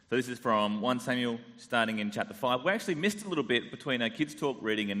So this is from 1 Samuel, starting in chapter 5. We actually missed a little bit between our Kids Talk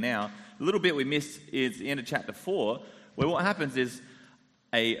reading and now. The little bit we missed is the end of chapter 4, where what happens is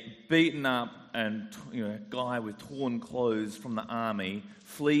a beaten up and guy with torn clothes from the army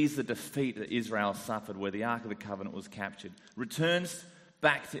flees the defeat that Israel suffered, where the Ark of the Covenant was captured, returns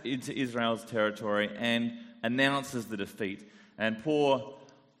back into Israel's territory and announces the defeat. And poor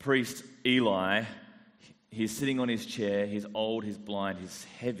priest Eli, he's sitting on his chair, he's old, he's blind, he's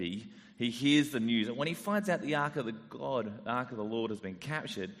heavy. He hears the news, and when he finds out the Ark of the Lord has been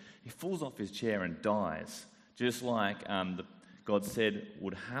captured, he falls off his chair and dies, just like God said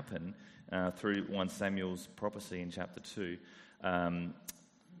would happen through 1 Samuel's prophecy in chapter 2.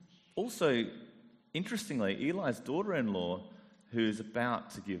 Also, interestingly, Eli's daughter-in-law, who's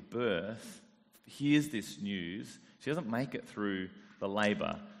about to give birth, hears this news. She doesn't make it through the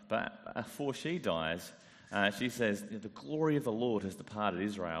labour, but before she dies, she says, the glory of the Lord has departed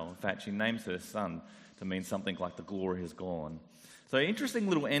Israel. In fact, she names her son to mean something like the glory has gone. So interesting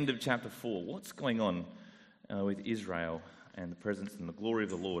little end of chapter 4. What's going on with Israel and the presence and the glory of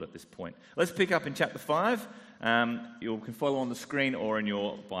the Lord at this point? Let's pick up in chapter 5. You can follow on the screen or in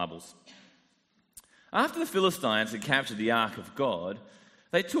your Bibles. After the Philistines had captured the Ark of God,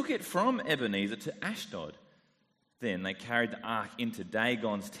 they took it from Ebenezer to Ashdod. Then they carried the ark into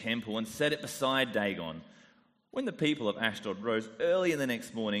Dagon's temple and set it beside Dagon. When the people of Ashdod rose early in the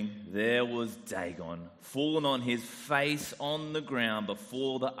next morning, there was Dagon, fallen on his face on the ground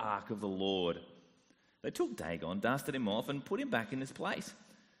before the ark of the Lord. They took Dagon, dusted him off, and put him back in his place.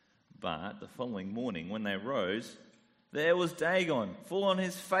 But the following morning, when they rose, there was Dagon, full on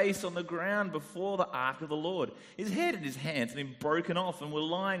his face on the ground before the ark of the Lord. His head and his hands had been broken off and were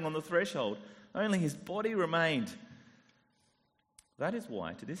lying on the threshold. Only his body remained. That is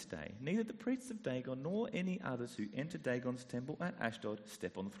why, to this day, neither the priests of Dagon nor any others who enter Dagon's temple at Ashdod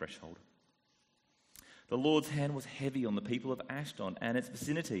step on the threshold. The Lord's hand was heavy on the people of Ashdod and its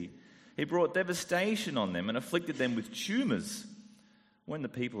vicinity. He brought devastation on them and afflicted them with tumors. When the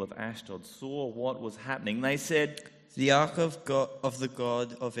people of Ashdod saw what was happening, they said, "The ark of the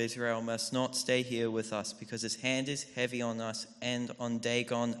God of Israel must not stay here with us, because his hand is heavy on us and on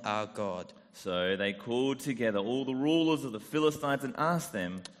Dagon our God." So they called together all the rulers of the Philistines and asked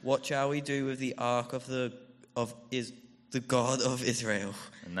them, "What shall we do with the ark of the God of Israel?"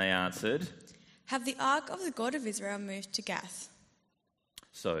 And they answered, "Have the ark of the God of Israel moved to Gath?"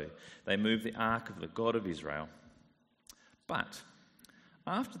 So they moved the ark of the God of Israel. But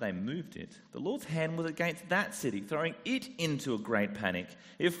after they moved it, the Lord's hand was against that city, throwing it into a great panic.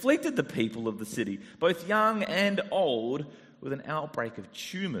 He afflicted the people of the city, both young and old, with an outbreak of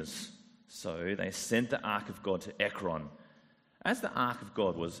tumors. So they sent the ark of God to Ekron. As the ark of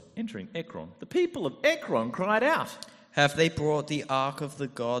God was entering Ekron, the people of Ekron cried out, "Have they brought the ark of the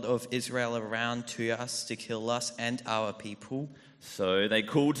God of Israel around to us to kill us and our people?" So they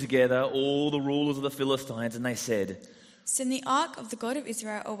called together all the rulers of the Philistines, and they said, "Send the ark of the God of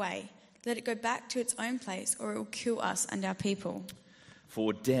Israel away. Let it go back to its own place, or it will kill us and our people."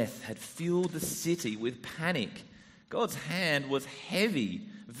 For death had filled the city with panic. God's hand was heavy,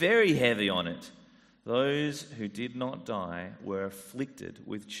 very heavy on it. Those who did not die were afflicted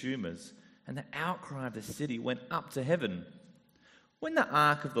with tumors, and the outcry of the city went up to heaven. When the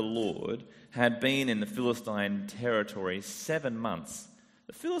ark of the Lord had been in the Philistine territory 7 months,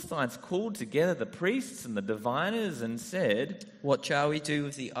 the Philistines called together the priests and the diviners and said, "What shall we do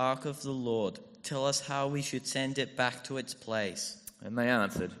with the ark of the Lord? Tell us how we should send it back to its place." And they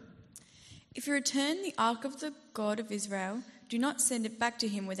answered, "If you return the ark of the God of Israel, do not send it back to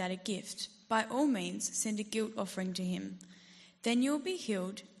him without a gift. By all means, send a guilt offering to him. Then you will be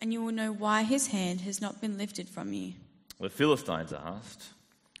healed, and you will know why his hand has not been lifted from you." The Philistines asked,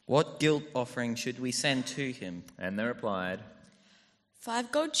 "What guilt offering should we send to him?" And they replied,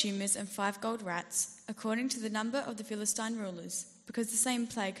 5 gold tumors and 5 gold rats, according to the number of the Philistine rulers, because the same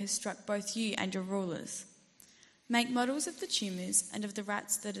plague has struck both you and your rulers. Make models of the tumors and of the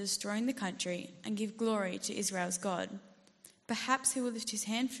rats that are destroying the country, and give glory to Israel's God. Perhaps he will lift his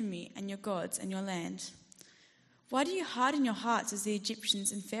hand from you and your gods and your land. Why do you harden your hearts as the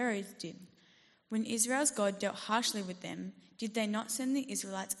Egyptians and Pharaoh did? When Israel's God dealt harshly with them, did they not send the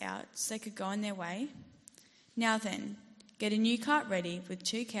Israelites out so they could go on their way? Now then, get a new cart ready with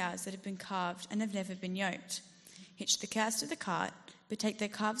 2 cows that have been calved and have never been yoked. Hitch the cows to the cart, but take their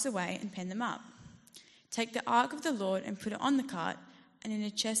calves away and pen them up. Take the ark of the Lord and put it on the cart, and in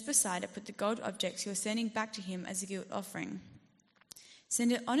a chest beside it put the gold objects you are sending back to him as a guilt offering.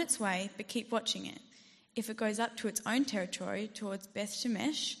 Send it on its way, but keep watching it. If it goes up to its own territory towards Beth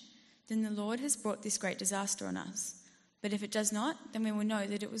Shemesh, then the Lord has brought this great disaster on us. But if it does not, then we will know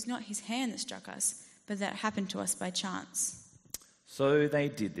that it was not his hand that struck us, but that it happened to us by chance." So they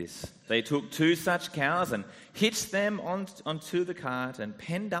did this. They took 2 such cows and hitched them onto the cart and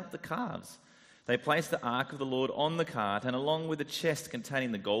penned up the calves. They placed the ark of the Lord on the cart and along with the chest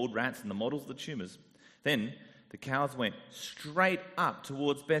containing the gold rats and the models of the tumours. Then the cows went straight up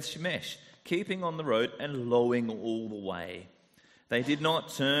towards Beth Shemesh, keeping on the road and lowing all the way. They did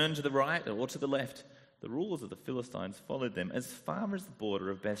not turn to the right or to the left. The rulers of the Philistines followed them as far as the border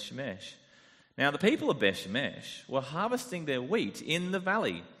of Beth Shemesh. Now the people of Beth Shemesh were harvesting their wheat in the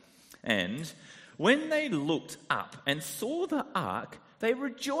valley. And when they looked up and saw the ark, they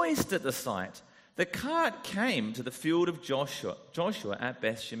rejoiced at the sight. The cart came to the field of Joshua at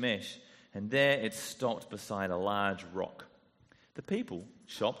Beth Shemesh, and there it stopped beside a large rock. The people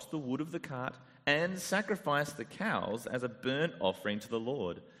chopped the wood of the cart and sacrificed the cows as a burnt offering to the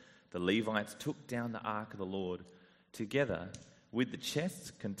Lord. The Levites took down the ark of the Lord, together with the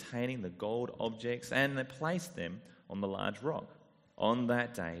chests containing the gold objects, and they placed them on the large rock. On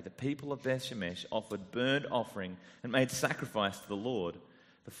that day, the people of Beth Shemesh offered burnt offering and made sacrifice to the Lord.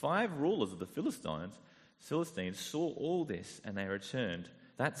 The 5 rulers of the Philistines saw all this, and they returned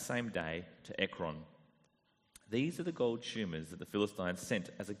that same day to Ekron. These are the gold tumors that the Philistines sent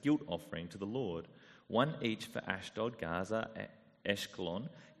as a guilt offering to the Lord, 1 each for Ashdod, Gaza, Ashkelon,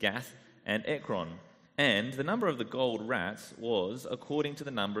 Gath, and Ekron. And the number of the gold rats was according to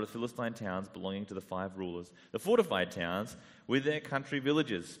the number of the Philistine towns belonging to the 5 rulers, the fortified towns with their country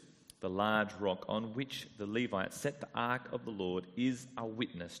villages. The large rock on which the Levites set the ark of the Lord is a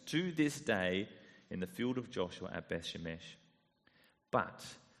witness to this day in the field of Joshua at Beth Shemesh. But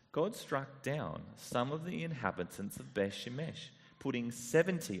God struck down some of the inhabitants of Beth Shemesh, putting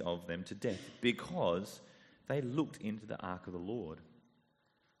 70 of them to death because they looked into the ark of the Lord.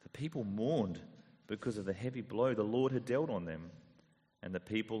 The people mourned because of the heavy blow the Lord had dealt on them. And the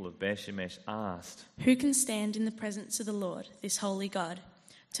people of Beth Shemesh asked, "Who can stand in the presence of the Lord, this holy God?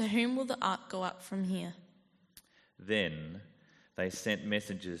 To whom will the ark go up from here?" Then they sent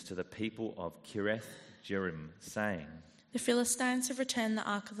messengers to the people of Kireth Jearim, saying, "The Philistines have returned the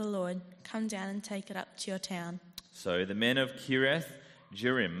ark of the Lord. Come down and take it up to your town." So the men of Kireth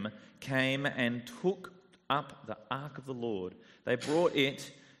Jearim came and took up the ark of the Lord. They brought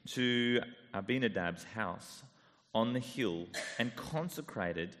it to Abinadab's house on the hill and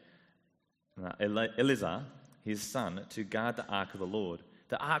consecrated Eleazar, his son, to guard the ark of the Lord.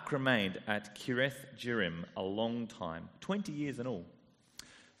 The ark remained at Kireth Jearim a long time, 20 years in all.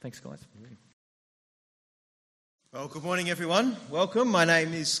 Thanks, guys. Well, good morning, everyone. Welcome. My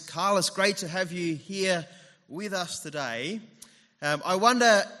name is Carl. It's great to have you here with us today. I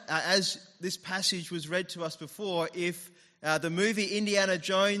wonder, as this passage was read to us before, if the movie Indiana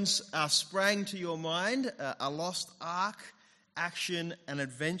Jones sprang to your mind, a lost ark, action and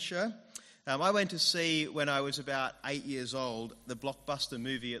adventure. I went to see, when I was about 8 years old, the blockbuster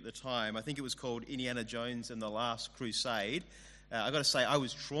movie at the time. I think it was called Indiana Jones and the Last Crusade. I've got to say, I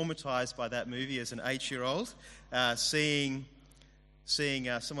was traumatized by that movie as an 8-year-old. Seeing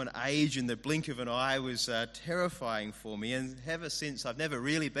someone age in the blink of an eye was terrifying for me. And ever since, I've never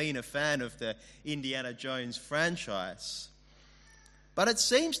really been a fan of the Indiana Jones franchise. But it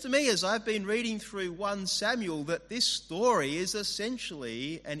seems to me, as I've been reading through 1 Samuel, that this story is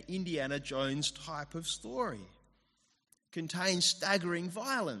essentially an Indiana Jones type of story. It contains staggering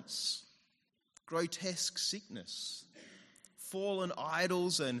violence, grotesque sickness, fallen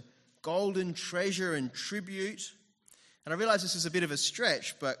idols and golden treasure and tribute. And I realise this is a bit of a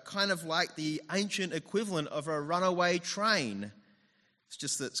stretch, but kind of like the ancient equivalent of a runaway train. It's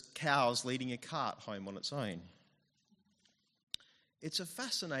just that it's cows leading a cart home on its own. It's a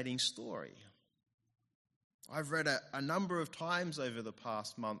fascinating story. I've read it a number of times over the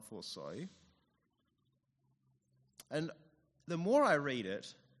past month or so. And the more I read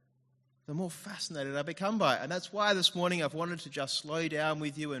it, the more fascinated I become by it. And that's why this morning I've wanted to just slow down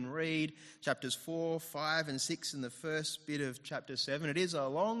with you and read chapters 4, 5 and 6 and the first bit of chapter 7. It is a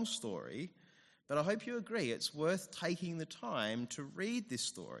long story, but I hope you agree it's worth taking the time to read this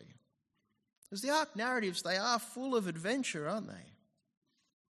story. Because the arc narratives, they are full of adventure, aren't they?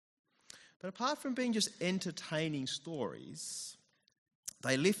 But apart from being just entertaining stories,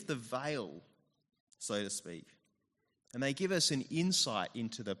 they lift the veil, so to speak, and they give us an insight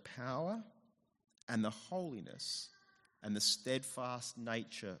into the power and the holiness and the steadfast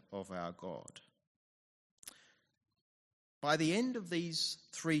nature of our God. By the end of these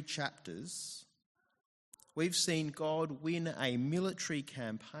 3 chapters, we've seen God win a military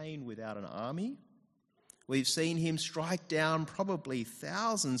campaign without an army. We've seen him strike down probably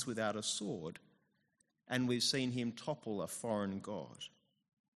thousands without a sword. and we've seen him topple a foreign god.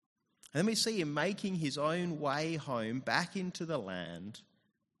 And then we see him making his own way home back into the land,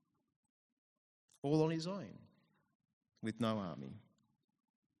 all on his own, with no army.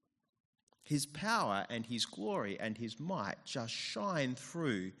 His power and his glory and his might just shine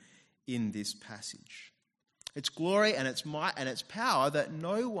through in this passage. It's glory and its might and its power that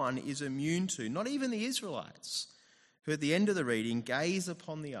no one is immune to, not even the Israelites, who at the end of the reading gaze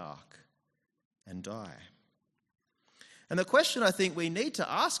upon the ark and die. And the question I think we need to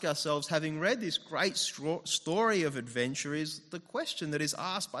ask ourselves, having read this great story of adventure, is the question that is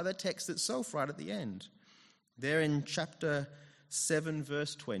asked by the text itself right at the end. There in chapter 7,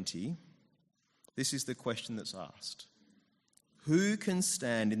 verse 20, this is the question that's asked. Who can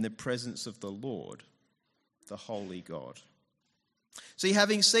stand in the presence of the Lord, the holy God? See,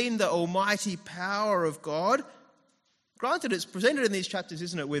 having seen the almighty power of God, granted it's presented in these chapters,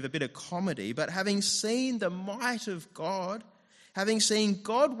 isn't it, with a bit of comedy, but having seen the might of God, having seen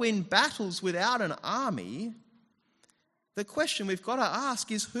God win battles without an army, the question we've got to ask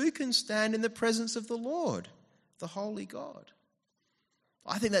is, who can stand in the presence of the Lord, the holy God?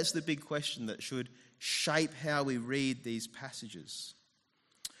 I think that's the big question that should shape how we read these passages.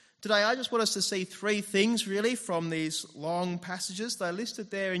 Today, I just want us to see three things, really, from these long passages. They're listed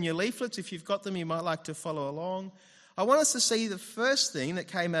there in your leaflets. If you've got them, you might like to follow along. I want us to see the first thing that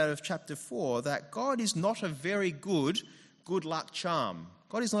came out of chapter 4, that God is not a very good luck charm.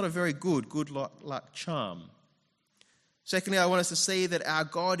 God is not a very good luck charm. Secondly, I want us to see that our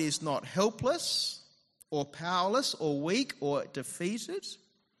God is not helpless or powerless or weak or defeated.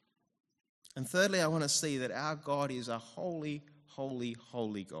 And thirdly, I want to see that our God is a holy, holy,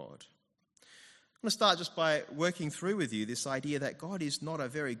 holy God. I'm going to start just by working through with you this idea that God is not a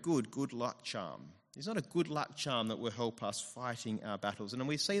very good luck charm. He's not a good luck charm that will help us fighting our battles. And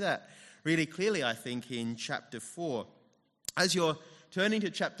we see that really clearly, I think, in chapter 4. As you're turning to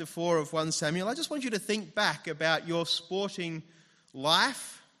chapter 4 of 1 Samuel, I just want you to think back about your sporting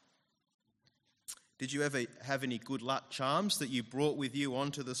life. Did you ever have any good luck charms that you brought with you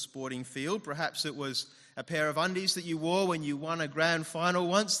onto the sporting field? Perhaps it was a pair of undies that you wore when you won a grand final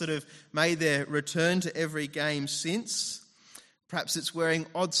once that have made their return to every game since. Perhaps it's wearing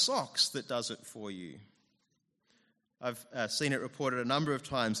odd socks that does it for you. I've seen it reported a number of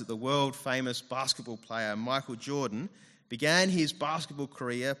times that the world-famous basketball player Michael Jordan began his basketball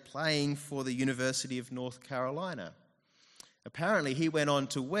career playing for the University of North Carolina. Apparently, he went on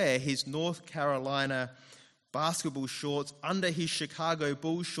to wear his North Carolina basketball shorts under his Chicago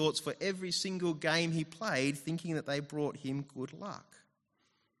Bulls shorts for every single game he played, thinking that they brought him good luck.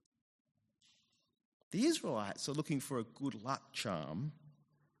 The Israelites are looking for a good luck charm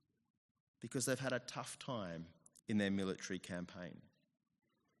because they've had a tough time in their military campaign.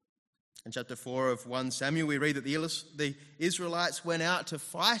 In chapter 4 of 1 Samuel, we read that the Israelites went out to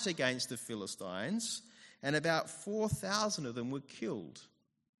fight against the Philistines, and about 4,000 of them were killed.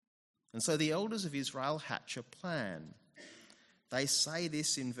 And so the elders of Israel hatch a plan. They say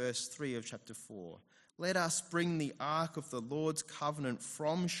this in verse 3 of chapter 4. Let us bring the ark of the Lord's covenant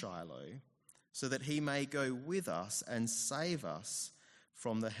from Shiloh, so that he may go with us and save us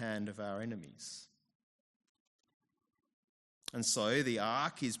from the hand of our enemies. And so the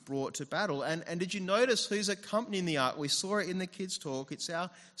ark is brought to battle. And did you notice who's accompanying the ark? We saw it in the kids' talk. It's our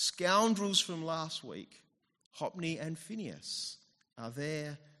scoundrels from last week. Hophni and Phinehas are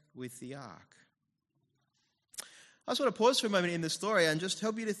there with the ark. I just want to pause for a moment in the story and just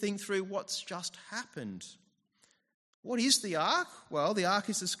help you to think through what's just happened. What is the ark? Well, the ark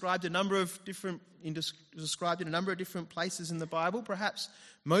is described in a number of different places in the Bible. Perhaps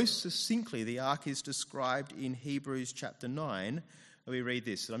most succinctly, the ark is described in Hebrews chapter 9. We read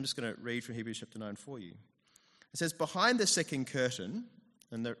this, and I'm just going to read from Hebrews chapter 9 for you. It says, behind the second curtain,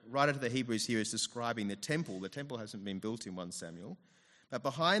 and the writer to the Hebrews here is describing the temple. The temple hasn't been built in 1 Samuel. But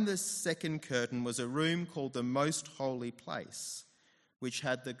behind the second curtain was a room called the Most Holy Place, which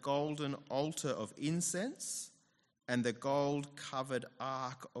had the golden altar of incense and the gold-covered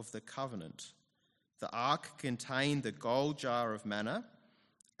ark of the covenant. The ark contained the gold jar of manna,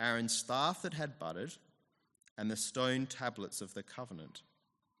 Aaron's staff that had budded, and the stone tablets of the covenant.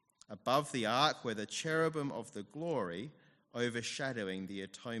 Above the ark were the cherubim of the glory, overshadowing the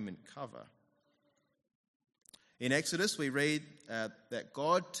atonement cover. In Exodus, we read that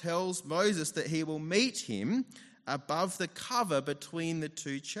God tells Moses that he will meet him above the cover between the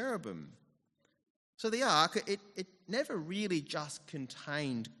two cherubim. So the ark, it never really just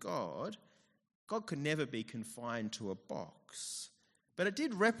contained God. God could never be confined to a box. But it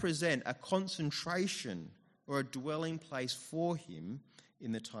did represent a concentration or a dwelling place for him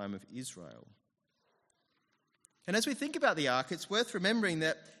in the time of Israel. And as we think about the ark, it's worth remembering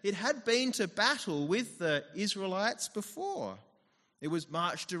that it had been to battle with the Israelites before. It was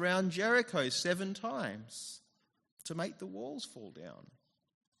marched around Jericho 7 times to make the walls fall down.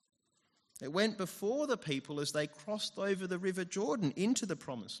 It went before the people as they crossed over the River Jordan into the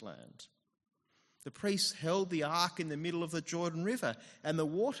Promised Land. The priests held the ark in the middle of the Jordan River, and the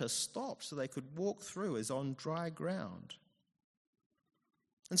water stopped so they could walk through as on dry ground.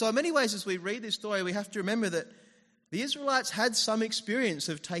 And so in many ways, as we read this story, we have to remember that the Israelites had some experience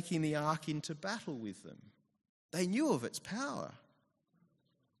of taking the ark into battle with them. They knew of its power.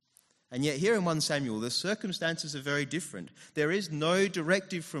 And yet here in 1 Samuel, the circumstances are very different. There is no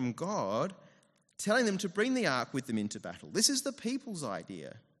directive from God telling them to bring the ark with them into battle. This is the people's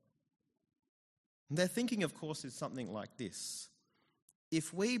idea. And their thinking, of course, is something like this.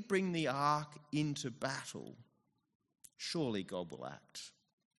 If we bring the ark into battle, surely God will act.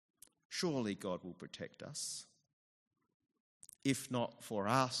 Surely God will protect us. If not for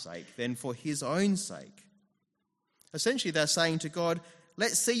our sake, then for his own sake. Essentially, they're saying to God,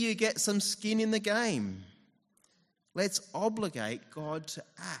 let's see you get some skin in the game. Let's obligate God to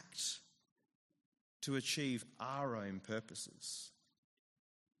act to achieve our own purposes.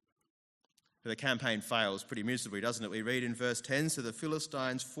 The campaign fails pretty miserably, doesn't it? We read in verse 10, so the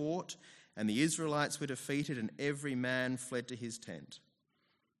Philistines fought and the Israelites were defeated and every man fled to his tent.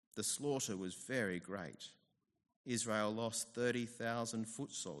 The slaughter was very great. Israel lost 30,000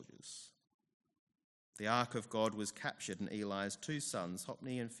 foot soldiers. The ark of God was captured and Eli's 2 sons,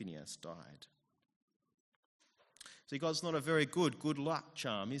 Hophni and Phinehas, died. See, God's not a very good luck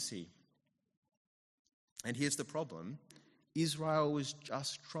charm, is he? And here's the problem. Israel was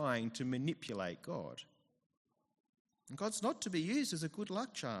just trying to manipulate God. And God's not to be used as a good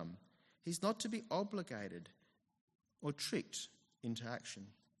luck charm. He's not to be obligated or tricked into action.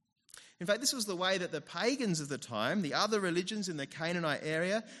 In fact, this was the way that the pagans of the time, the other religions in the Canaanite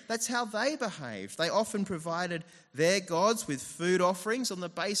area, that's how they behaved. They often provided their gods with food offerings on the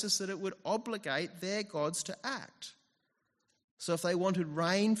basis that it would obligate their gods to act. So if they wanted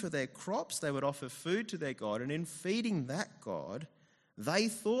rain for their crops, they would offer food to their god, and in feeding that god, they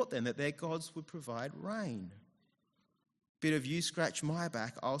thought then that their gods would provide rain. Bit of you scratch my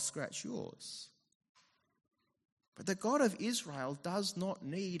back, I'll scratch yours. But the God of Israel does not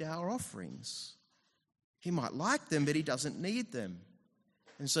need our offerings. He might like them, but he doesn't need them.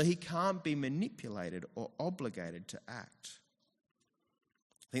 And so he can't be manipulated or obligated to act.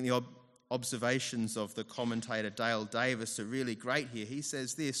 I think the observations of the commentator Dale Davis are really great here. He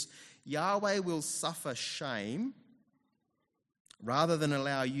says this, Yahweh will suffer shame rather than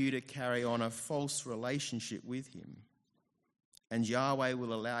allow you to carry on a false relationship with him. And Yahweh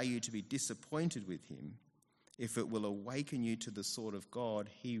will allow you to be disappointed with him if it will awaken you to the sort of God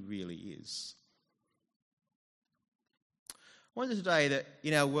he really is. I wonder today that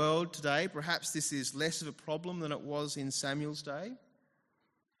in our world today, perhaps this is less of a problem than it was in Samuel's day.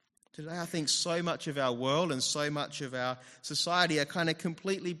 Today, I think so much of our world and so much of our society are kind of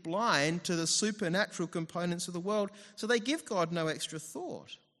completely blind to the supernatural components of the world, so they give God no extra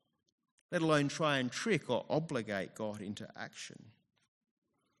thought, let alone try and trick or obligate God into action.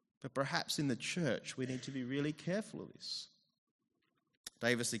 But perhaps in the church, we need to be really careful of this.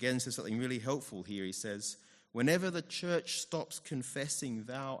 Davis again says something really helpful here. He says, whenever the church stops confessing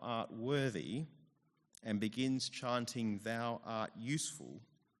thou art worthy and begins chanting thou art useful,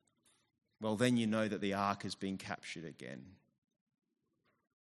 well, then you know that the ark has been captured again.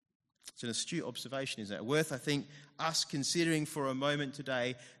 It's an astute observation, isn't it? Worth, I think, us considering for a moment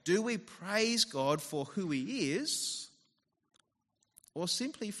today, do we praise God for who he is or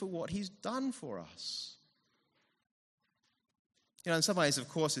simply for what he's done for us? You know, in some ways, of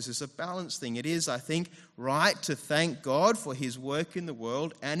course, this is a balanced thing. It is, I think, right to thank God for his work in the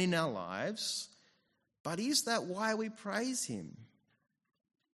world and in our lives. But is that why we praise him?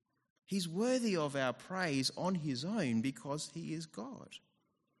 He's worthy of our praise on his own because he is God.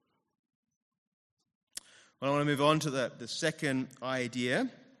 Well, I want to move on to the second idea.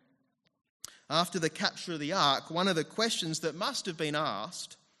 After the capture of the ark, one of the questions that must have been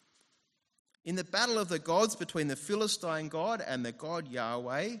asked in the battle of the gods between the Philistine god and the god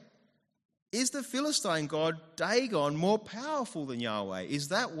Yahweh, is the Philistine god Dagon more powerful than Yahweh? Is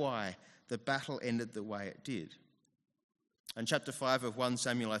that why the battle ended the way it did? And chapter 5 of 1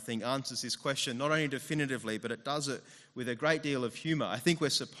 Samuel, I think, answers this question not only definitively, but it does it with a great deal of humour. I think we're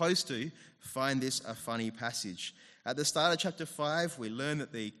supposed to find this a funny passage. At the start of chapter 5, we learn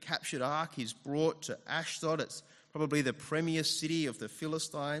that the captured ark is brought to Ashdod. It's probably the premier city of the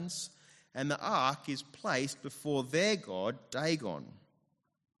Philistines. And the ark is placed before their god, Dagon.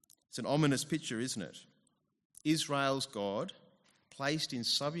 It's an ominous picture, isn't it? Israel's God placed in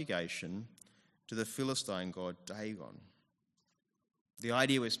subjugation to the Philistine god Dagon. The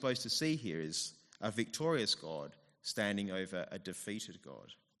idea we're supposed to see here is a victorious God standing over a defeated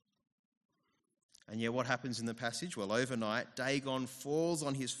God. And yet what happens in the passage? Well, overnight, Dagon falls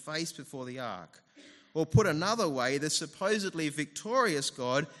on his face before the ark. Or put another way, the supposedly victorious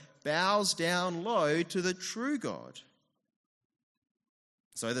God bows down low to the true God.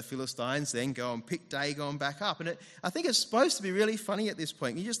 So the Philistines then go and pick Dagon back up. And I think it's supposed to be really funny at this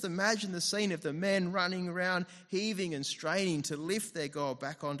point. You just imagine the scene of the men running around, heaving and straining to lift their God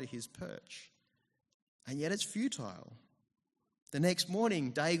back onto his perch. And yet it's futile. The next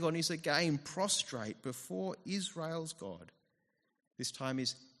morning, Dagon is again prostrate before Israel's God. This time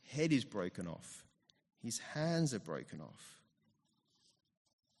his head is broken off. His hands are broken off.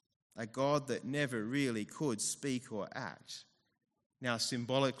 A God that never really could speak or act, now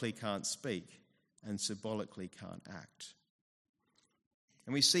symbolically can't speak and symbolically can't act.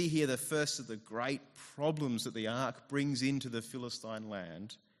 And we see here the first of the great problems that the ark brings into the Philistine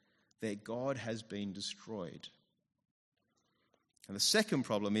land. Their God has been destroyed. And the second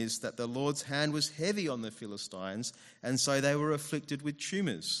problem is that the Lord's hand was heavy on the Philistines, and so they were afflicted with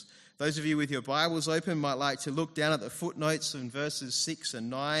tumours. Those of you with your Bibles open might like to look down at the footnotes in verses 6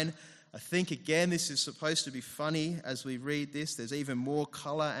 and 9. I think, again, this is supposed to be funny as we read this. There's even more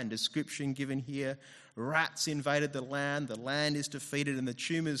colour and description given here. Rats invaded the land is defeated, and the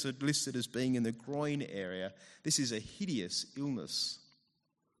tumours are listed as being in the groin area. This is a hideous illness.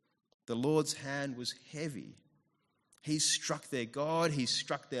 The Lord's hand was heavy. He struck their God, he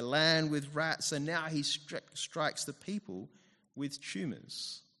struck their land with rats, and now he strikes the people with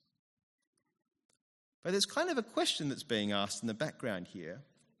tumours. But there's kind of a question that's being asked in the background here.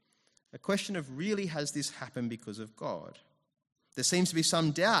 A question of, really, has this happened because of God? There seems to be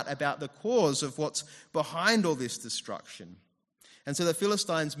some doubt about the cause of what's behind all this destruction. And so the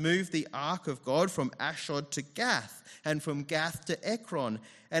Philistines moved the ark of God from Ashdod to Gath, and from Gath to Ekron.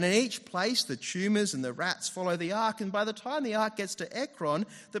 And in each place, the tumours and the rats follow the ark. And by the time the ark gets to Ekron,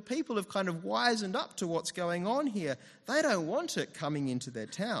 the people have kind of wisened up to what's going on here. They don't want it coming into their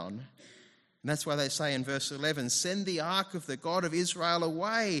town. And that's why they say in verse 11, "Send the ark of the God of Israel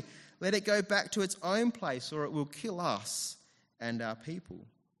away. Let it go back to its own place, or it will kill us and our people."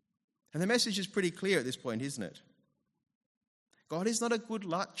 And the message is pretty clear at this point, isn't it? God is not a good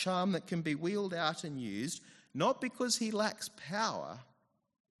luck charm that can be wheeled out and used, not because he lacks power.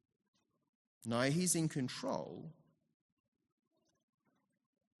 No, he's in control.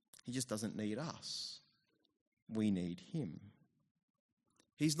 He just doesn't need us. We need him.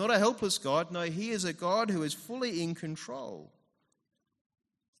 He's not a helpless God. No, he is a God who is fully in control.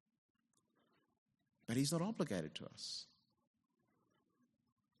 But he's not obligated to us.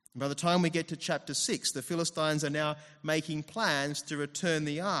 And by the time we get to chapter 6, the Philistines are now making plans to return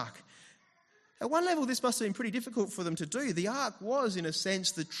the ark. At one level, this must have been pretty difficult for them to do. The ark was, in a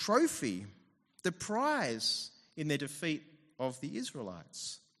sense, the trophy, the prize in their defeat of the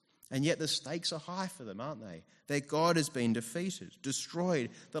Israelites. And yet the stakes are high for them, aren't they? Their God has been defeated,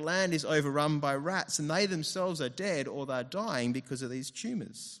 destroyed. The land is overrun by rats, and they themselves are dead or they're dying because of these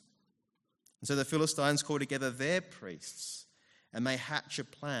tumours. And so the Philistines call together their priests, and they hatch a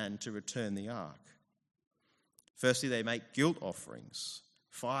plan to return the ark. Firstly, they make guilt offerings,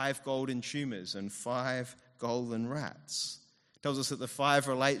 5 golden tumours and 5 golden rats. It tells us that the 5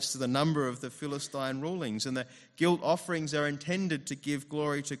 relates to the number of the Philistine rulings, and the guilt offerings are intended to give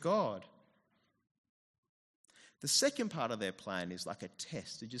glory to God. The second part of their plan is like a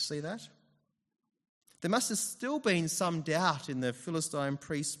test. Did you see that? There must have still been some doubt in the Philistine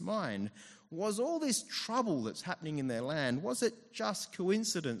priest's mind. Was all this trouble that's happening in their land, was it just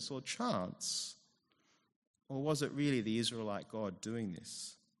coincidence or chance? Or was it really the Israelite God doing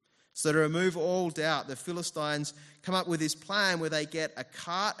this? So to remove all doubt, the Philistines come up with this plan where they get a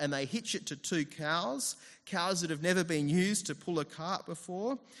cart and they hitch it to 2 cows that have never been used to pull a cart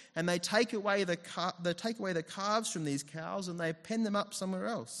before, and they take away the calves from these cows and they pen them up somewhere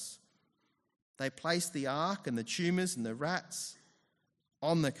else. They place the ark and the tumours and the rats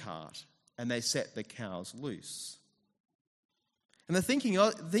on the cart, and they set the cows loose. And the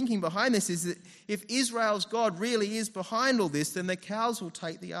thinking behind this is that if Israel's God really is behind all this, then the cows will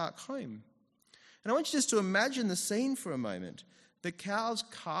take the ark home. And I want you just to imagine the scene for a moment. The cows'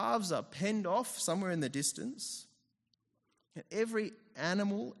 calves are penned off somewhere in the distance, and every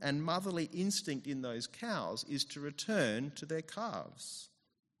animal and motherly instinct in those cows is to return to their calves.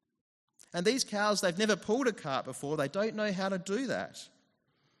 And these cows, they've never pulled a cart before. They don't know how to do that.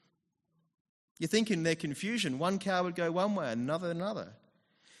 You think in their confusion, one cow would go one way, another.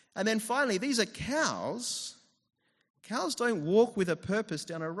 And then finally, these are cows Cows don't walk with a purpose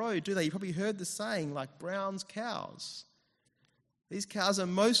down a road, do they? You probably heard the saying, like Brown's cows. These cows are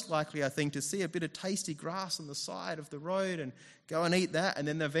most likely, I think, to see a bit of tasty grass on the side of the road and go and eat that, and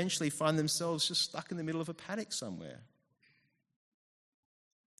then eventually find themselves just stuck in the middle of a paddock somewhere.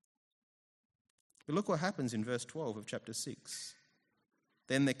 But look what happens in verse 12 of chapter 6.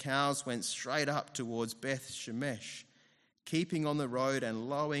 Then the cows went straight up towards Beth Shemesh, keeping on the road and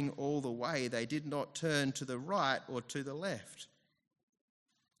lowing all the way. They did not turn to the right or to the left.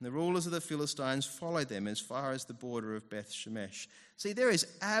 And the rulers of the Philistines followed them as far as the border of Beth Shemesh. See, there is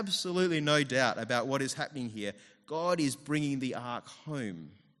absolutely no doubt about what is happening here. God is bringing the ark home.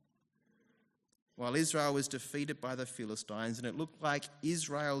 While Israel was defeated by the Philistines and it looked like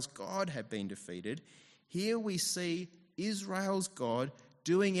Israel's God had been defeated, here we see Israel's God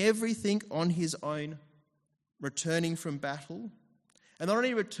doing everything on his own, returning from battle. And not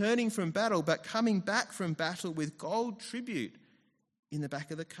only returning from battle, but coming back from battle with gold tribute in the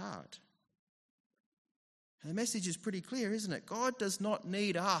back of the cart. And the message is pretty clear, isn't it? God does not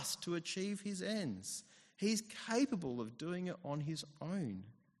need us to achieve his ends. He's capable of doing it on his own.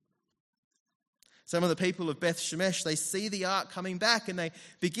 Some of the people of Beth Shemesh, they see the ark coming back and they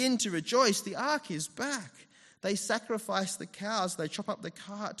begin to rejoice. The ark is back. They sacrifice the cows. They chop up the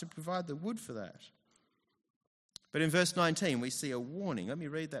cart to provide the wood for that. But in verse 19, we see a warning. Let me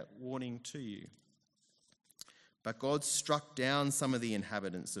read that warning to you. But God struck down some of the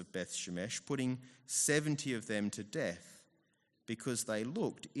inhabitants of Beth Shemesh, putting 70 of them to death, because they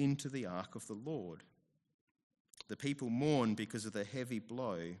looked into the ark of the Lord. The people mourned because of the heavy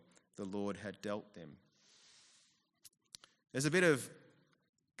blow the Lord had dealt them. There's a bit of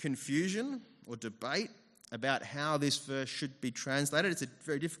confusion or debate about how this verse should be translated. It's a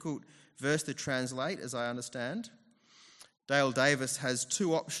very difficult verse to translate, as I understand. Dale Davis has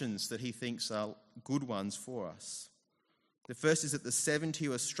two options that he thinks are good ones for us. The first is that the 70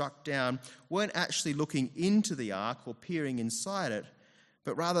 who were struck down weren't actually looking into the ark or peering inside it,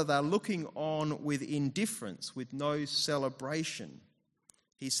 but rather they're looking on with indifference, with no celebration.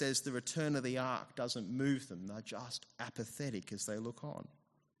 He says the return of the ark doesn't move them. They're just apathetic as they look on.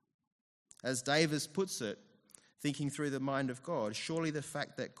 As Davis puts it, thinking through the mind of God, surely the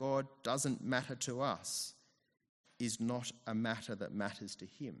fact that God doesn't matter to us is not a matter that matters to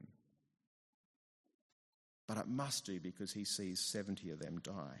him. But it must do, because he sees 70 of them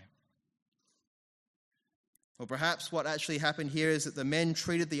die. Or perhaps what actually happened here is that the men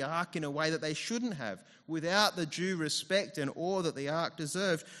treated the ark in a way that they shouldn't have, without the due respect and awe that the ark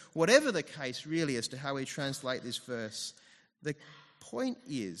deserved. Whatever the case really as to how we translate this verse, the point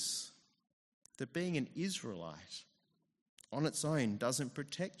is that being an Israelite on its own doesn't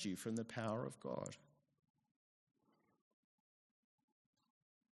protect you from the power of God.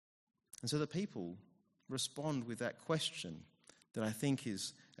 And so the people respond with that question that I think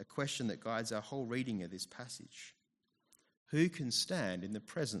is a question that guides our whole reading of this passage. Who can stand in the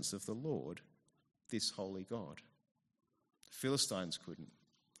presence of the Lord, this holy God? The Philistines couldn't.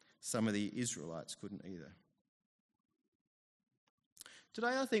 Some of the Israelites couldn't either.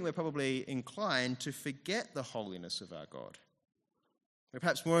 Today I think we're probably inclined to forget the holiness of our God. We're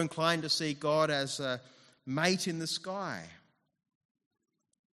perhaps more inclined to see God as a mate in the sky,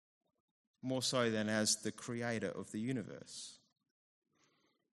 more so than as the creator of the universe.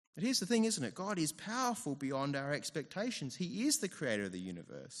 But here's the thing, isn't it? God is powerful beyond our expectations. He is the creator of the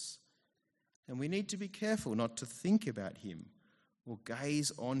universe. And we need to be careful not to think about him or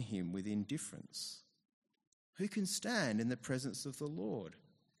gaze on him with indifference. Who can stand in the presence of the Lord,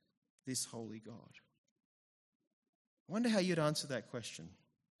 this holy God? I wonder how you'd answer that question.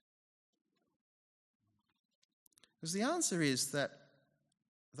 Because the answer is that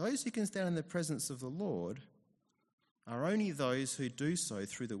those who can stand in the presence of the Lord are only those who do so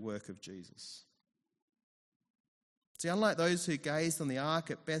through the work of Jesus. See, unlike those who gazed on the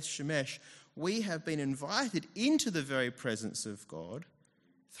ark at Beth Shemesh, we have been invited into the very presence of God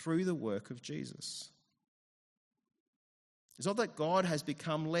through the work of Jesus. It's not that God has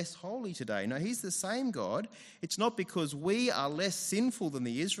become less holy today. No, he's the same God. It's not because we are less sinful than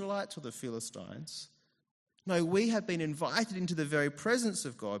the Israelites or the Philistines. No, we have been invited into the very presence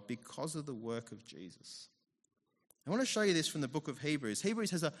of God because of the work of Jesus. I want to show you this from the book of Hebrews.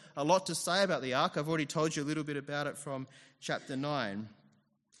 Hebrews has a lot to say about the ark. I've already told you a little bit about it from chapter 9.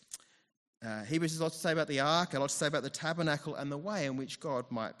 Hebrews has a lot to say about the ark, a lot to say about the tabernacle and the way in which God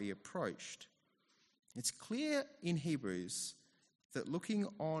might be approached. It's clear in Hebrews that looking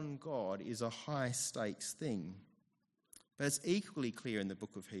on God is a high-stakes thing. But it's equally clear in the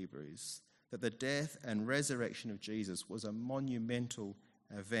book of Hebrews that the death and resurrection of Jesus was a monumental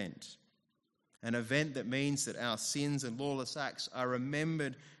event. an event that means that our sins and lawless acts are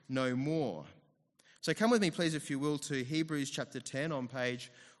remembered no more. So come with me, please, if you will, to Hebrews chapter 10 on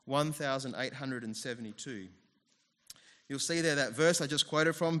page 1872. You'll see there that verse I just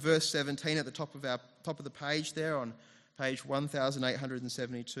quoted from, verse 17 at the top of the page there on page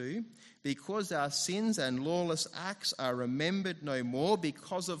 1872. Because our sins and lawless acts are remembered no more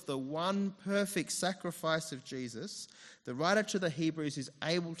because of the one perfect sacrifice of Jesus, the writer to the Hebrews is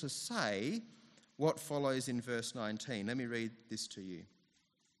able to say what follows in verse 19. Let me read this to you.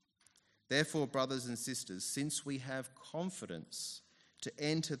 Therefore, brothers and sisters, since we have confidence to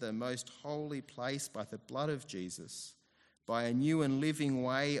enter the most holy place by the blood of Jesus, by a new and living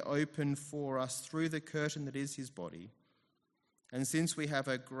way opened for us through the curtain that is his body, and since we have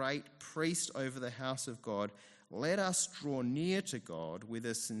a great priest over the house of God, let us draw near to God with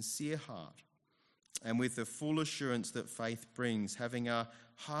a sincere heart and with the full assurance that faith brings, having our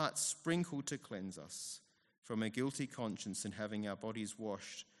hearts sprinkled to cleanse us from a guilty conscience and having our bodies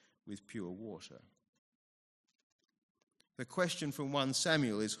washed with pure water. The question from 1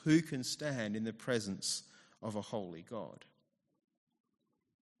 Samuel is, who can stand in the presence of a holy God?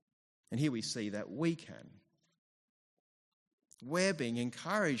 And here we see that we can. We're being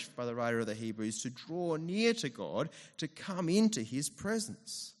encouraged by the writer of the Hebrews to draw near to God, to come into his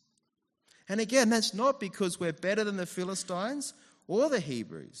presence. And again, that's not because we're better than the Philistines or the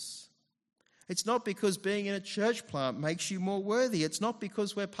Hebrews. It's not because being in a church plant makes you more worthy. It's not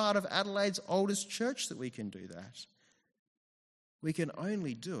because we're part of Adelaide's oldest church that we can do that. We can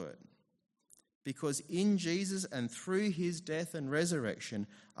only do it because in Jesus and through his death and resurrection,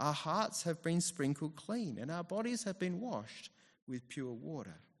 our hearts have been sprinkled clean and our bodies have been washed with pure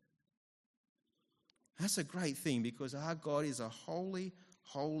water. That's a great thing because our God is a holy,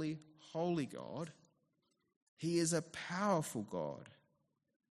 holy, holy God. He is a powerful God,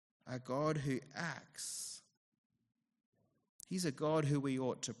 a God who acts. He's a God who we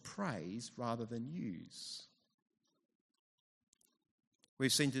ought to praise rather than use.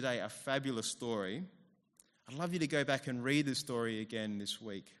 We've seen today a fabulous story. I'd love you to go back and read the story again this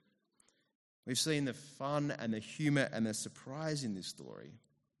week. We've seen the fun and the humour and the surprise in this story.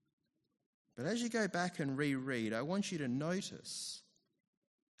 But as you go back and reread, I want you to notice,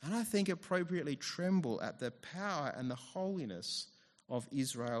 and I think appropriately tremble at the power and the holiness of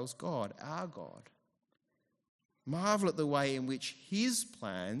Israel's God, our God. Marvel at the way in which his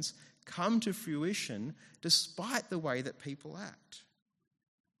plans come to fruition despite the way that people act.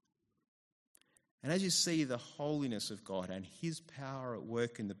 And as you see the holiness of God and his power at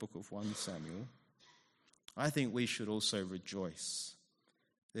work in the book of 1 Samuel, I think we should also rejoice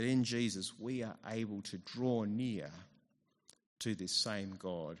that in Jesus we are able to draw near to this same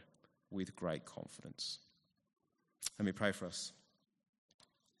God with great confidence. Let me pray for us.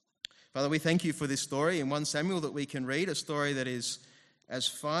 Father, we thank you for this story in 1 Samuel that we can read, a story that is as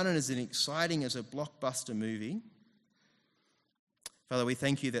fun and as exciting as a blockbuster movie. Father, we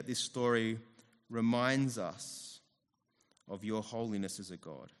thank you that this story reminds us of your holiness as a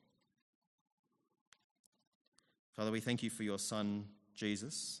God. Father, we thank you for your Son,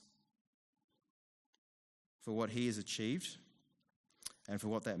 Jesus, for what he has achieved and for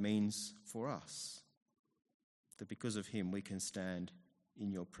what that means for us. That because of him we can stand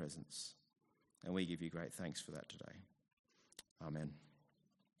in your presence. And we give you great thanks for that today. Amen.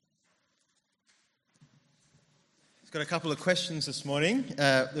 I've got a couple of questions this morning.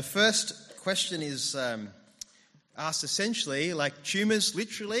 The first question is asked essentially, like tumours,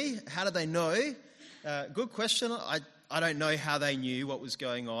 literally, how do they know? Good question. I don't know how they knew what was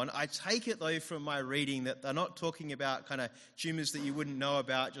going on. I take it, though, from my reading that they're not talking about kind of tumours that you wouldn't know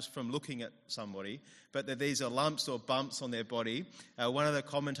about just from looking at somebody, but that these are lumps or bumps on their body. One of the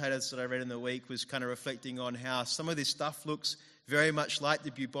commentators that I read in the week was kind of reflecting on how some of this stuff looks very much like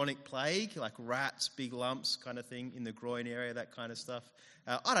the bubonic plague, like rats, big lumps kind of thing in the groin area, that kind of stuff.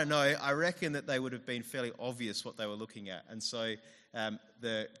 I don't know. I reckon that they would have been fairly obvious what they were looking at. And so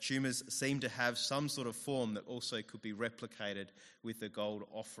the tumours seem to have some sort of form that also could be replicated with the gold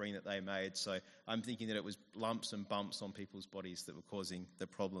offering that they made. So I'm thinking that it was lumps and bumps on people's bodies that were causing the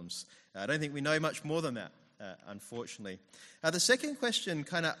problems. I don't think we know much more than that, unfortunately. The second question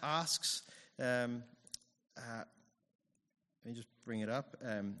kind of asks, let me just bring it up.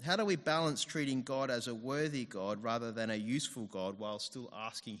 How do we balance treating God as a worthy God rather than a useful God while still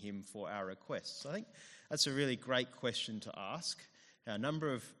asking him for our requests? I think that's a really great question to ask. A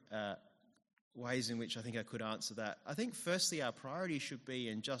number of ways in which I think I could answer that. I think firstly our priority should be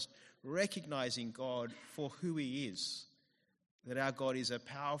in just recognising God for who he is. That our God is a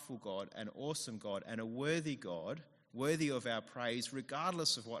powerful God, an awesome God, and a worthy God, worthy of our praise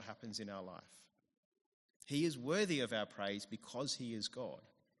regardless of what happens in our life. He is worthy of our praise because he is God.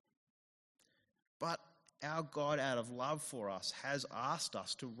 But our God, out of love for us, has asked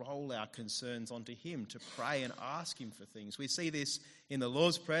us to roll our concerns onto him, to pray and ask him for things. We see this in the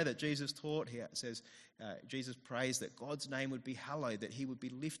Lord's Prayer that Jesus taught. He says, Jesus prays that God's name would be hallowed, that he would be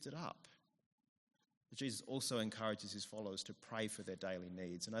lifted up. But Jesus also encourages his followers to pray for their daily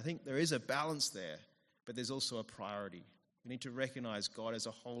needs. And I think there is a balance there, but there's also a priority. We need to recognize God as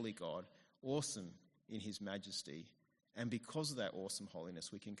a holy God, awesome in his majesty. And because of that awesome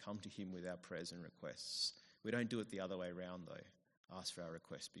holiness, we can come to him with our prayers and requests. We don't do it the other way around, though. Ask for our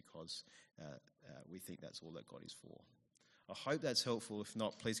requests because we think that's all that God is for. I hope that's helpful. If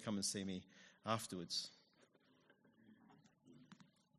not, please come and see me afterwards.